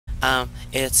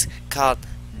It's called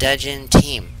Dungeon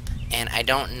Team, and I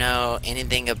don't know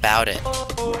anything about it.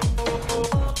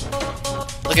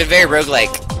 Looking very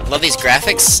roguelike. Love these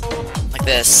graphics. Like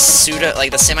the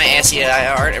semi-ASCII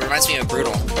art. It reminds me of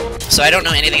Brutal. So I don't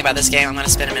know anything about this game. I'm gonna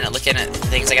spend a minute looking at the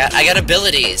things I got. I got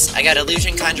abilities. I got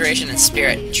illusion, conjuration, and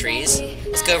spirit trees.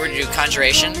 Let's go over to do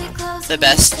conjuration. The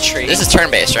best tree. This is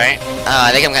turn-based, right?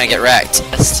 I think I'm gonna get wrecked.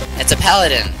 It's a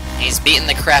paladin. He's beating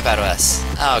the crap out of us.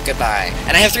 Oh, goodbye.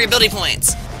 And I have 3 ability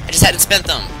points. I just hadn't spent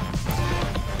them.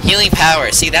 Healing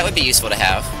power. See, that would be useful to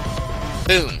have.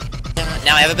 Boom.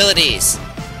 Now I have abilities.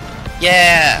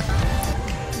 Yeah.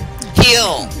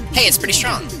 Heal. Hey, it's pretty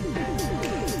strong.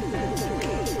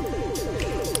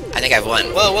 I think I've won.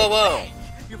 Whoa, whoa, whoa.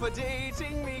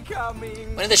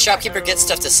 When did the shopkeeper get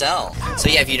stuff to sell? So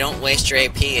yeah, if you don't waste your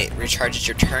AP, it recharges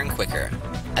your turn quicker.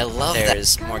 I love that.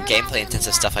 There's more gameplay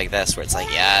intensive stuff like this where it's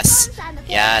like, yes,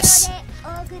 yes,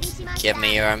 give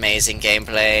me your amazing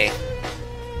gameplay.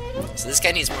 So this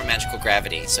guy needs more magical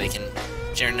gravity so he can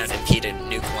generate enough MP to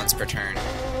nuke once per turn.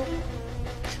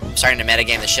 I'm starting to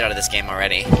metagame the shit out of this game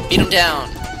already. Beat him down!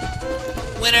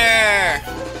 Winner!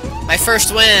 My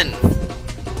first win!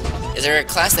 Is there a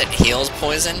class that heals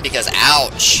poison? Because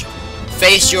ouch!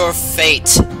 Face your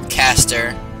fate,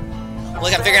 caster.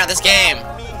 Look, I'm figuring out this game!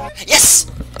 Yes!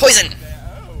 Poison!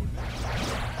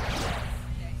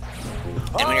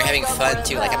 And when you're having fun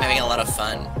too, like I'm having a lot of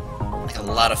fun. Like a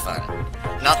lot of fun.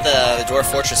 Not the Dwarf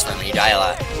Fortress fun where you die a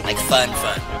lot. Like fun.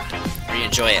 Where you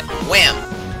enjoy it. Wham!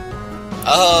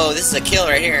 Oh, this is a kill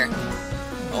right here.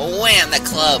 Oh, wham! That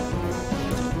club.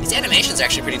 These animations are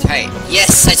actually pretty tight.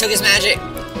 Yes! I took his magic!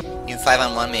 You can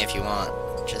 5-on-1 me if you want.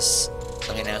 Just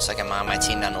let me know so I can mom my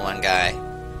team down to 1 guy.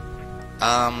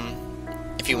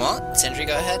 If you want, Sindri,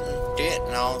 go ahead and do it,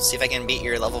 and I'll see if I can beat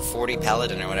your level 40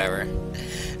 paladin or whatever.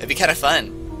 It'd be kind of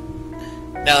fun.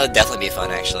 No, it'd definitely be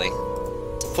fun, actually.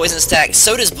 Poison stack.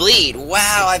 So does bleed.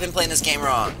 Wow, I've been playing this game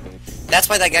wrong. That's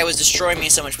why that guy was destroying me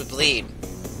so much with bleed.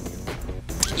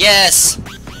 Yes!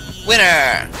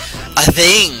 Winner! A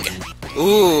thing!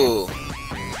 Ooh!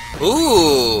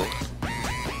 Ooh!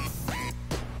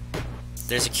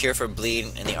 There's a cure for bleed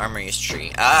in the armor use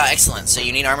tree. Ah, excellent. So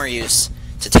you need armor use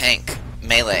to tank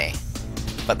melee.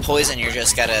 But poison you're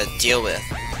just gotta deal with.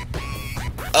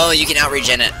 Oh, you can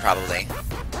out-regen it, probably.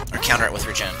 Or counter it with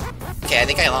regen. Okay, I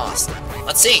think I lost.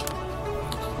 Let's see.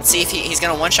 Let's see if he's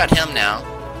gonna one-shot him now.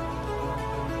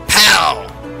 Pow!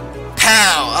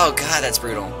 Pow! Oh god, that's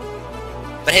brutal.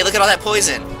 But hey, look at all that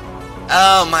poison.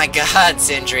 Oh my god,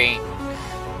 Sindri.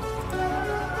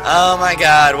 Oh my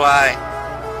god, why?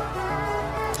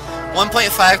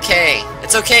 1.5k.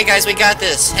 It's okay, guys, we got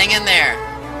this. Hang in there.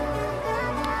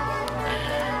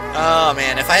 Oh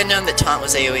man, if I had known that taunt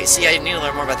was AoE. See, I need to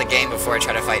learn more about the game before I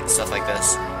try to fight stuff like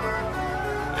this.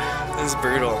 This is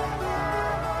brutal.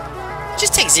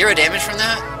 Just take 0 damage from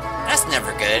that? That's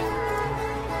never good.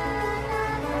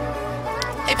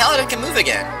 Hey, Paladin can move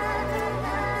again.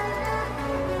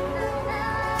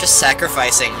 Just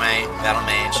sacrificing my battle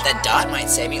mage. But that dot might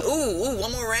save me. Ooh,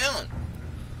 1 more round.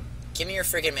 Give me your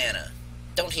friggin' mana.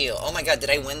 Don't heal. Oh my god, did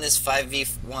I win this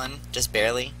 5v1? Just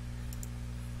barely?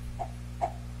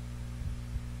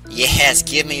 Yes,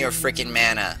 give me your freaking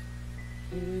mana.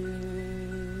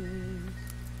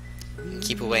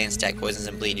 Keep away and stack poisons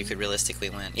and bleed. You could realistically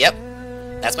win. Yep,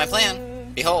 that's my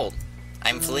plan. Behold,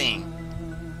 I'm fleeing.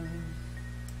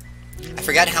 I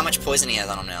forgot how much poison he has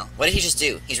on him now. What did he just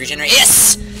do? He's regenerating.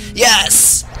 Yes!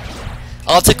 Yes!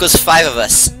 All it took was 5 of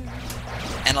us.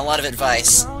 And a lot of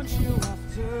advice.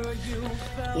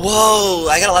 Whoa,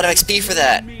 I got a lot of XP for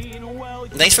that.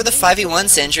 Thanks for the 5v1,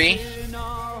 Sindri.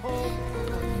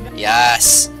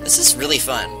 Yes, this is really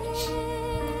fun.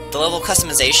 The level of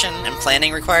customization and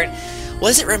planning required. What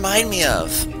does it remind me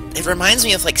of? It reminds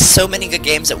me of like so many good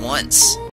games at once.